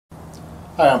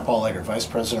Hi, I'm Paul Eggert, Vice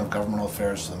President of Governmental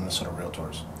Affairs for the Minnesota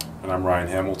Realtors. And I'm Ryan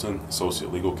Hamilton, Associate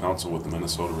Legal Counsel with the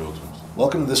Minnesota Realtors.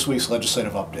 Welcome to this week's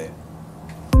legislative update.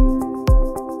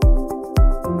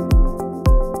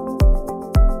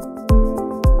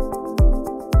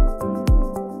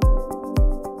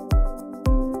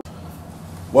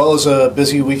 Well, it was a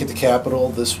busy week at the Capitol.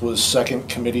 This was second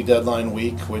committee deadline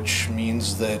week, which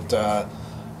means that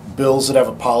bills that have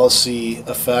a policy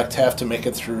effect have to make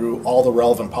it through all the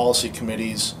relevant policy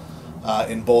committees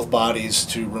in both bodies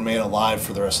to remain alive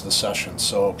for the rest of the session.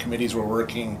 So committees were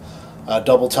working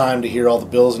double time to hear all the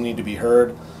bills that need to be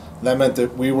heard. That meant that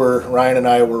Ryan and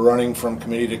I were running from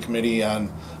committee to committee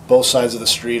on both sides of the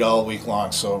street all week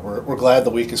long. So we're glad the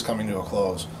week is coming to a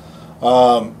close.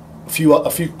 A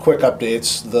few quick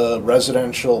updates. The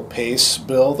residential PACE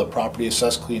bill, the Property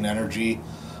Assessed Clean Energy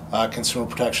Consumer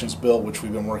Protections bill, which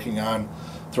we've been working on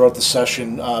throughout the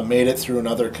session, made it through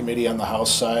another committee on the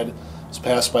House side. It was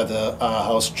passed by the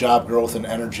House Job Growth and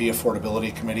Energy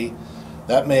Affordability Committee.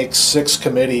 That makes 6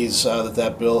 committees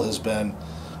that bill has been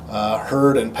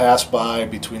heard and passed by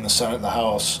between the Senate and the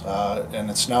House, and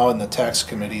it's now in the tax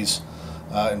committees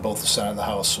in both the Senate and the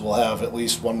House. So we'll have at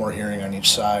least one more hearing on each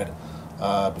side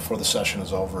before the session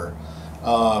is over.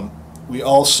 We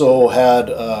also had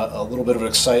a little bit of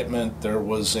excitement. There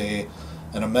was an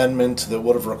amendment that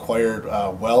would have required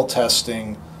well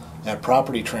testing at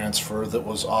property transfer that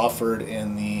was offered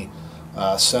in the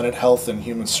Senate Health and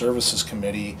Human Services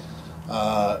Committee.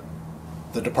 The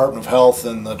Department of Health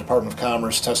and the Department of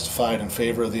Commerce testified in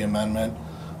favor of the amendment.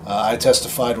 I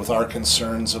testified with our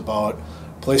concerns about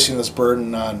placing this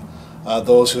burden on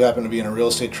those who happen to be in a real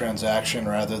estate transaction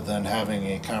rather than having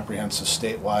a comprehensive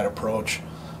statewide approach.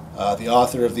 The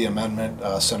author of the amendment,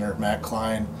 Senator Matt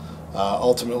Klein,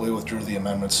 ultimately withdrew the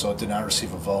amendment, so it did not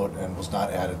receive a vote and was not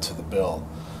added to the bill.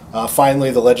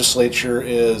 Finally, the legislature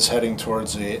is heading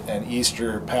towards an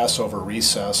Easter Passover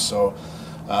recess, so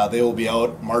they will be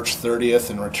out March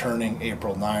 30th and returning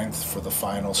April 9th for the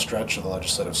final stretch of the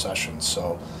legislative session.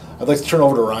 So I'd like to turn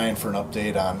over to Ryan for an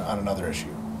update on another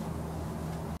issue.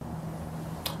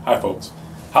 Hi folks.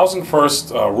 Housing First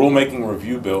rulemaking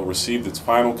review bill received its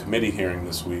final committee hearing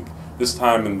this week, this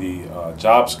time in the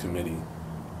Jobs Committee.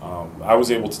 I was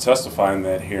able to testify in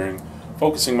that hearing,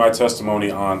 focusing my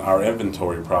testimony on our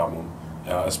inventory problem,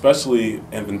 especially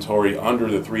inventory under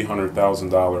the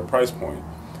 $300,000 price point.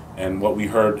 And what we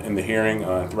heard in the hearing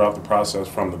and throughout the process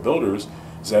from the builders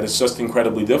is that it's just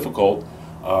incredibly difficult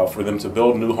for them to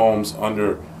build new homes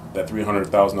under that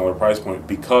 $300,000 price point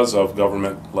because of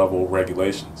government level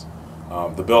regulations.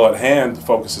 The bill at hand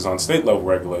focuses on state level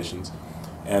regulations,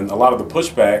 and a lot of the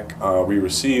pushback we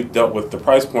received dealt with the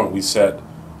price point we set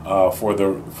for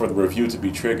the review to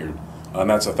be triggered, and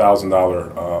that's a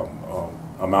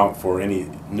 $1,000 amount for any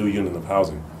new unit of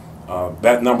housing.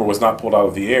 That number was not pulled out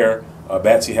of the air.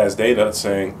 BATSE has data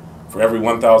saying for every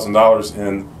 $1,000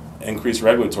 in increased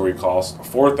regulatory costs,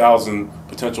 4,000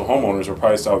 potential homeowners are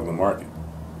priced out of the market.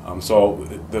 So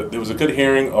there was a good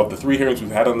hearing. Of the 3 hearings we've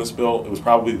had on this bill, it was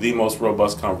probably the most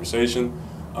robust conversation,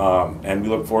 and we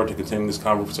look forward to continuing this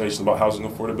conversation about housing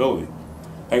affordability.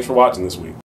 Thanks for watching this week.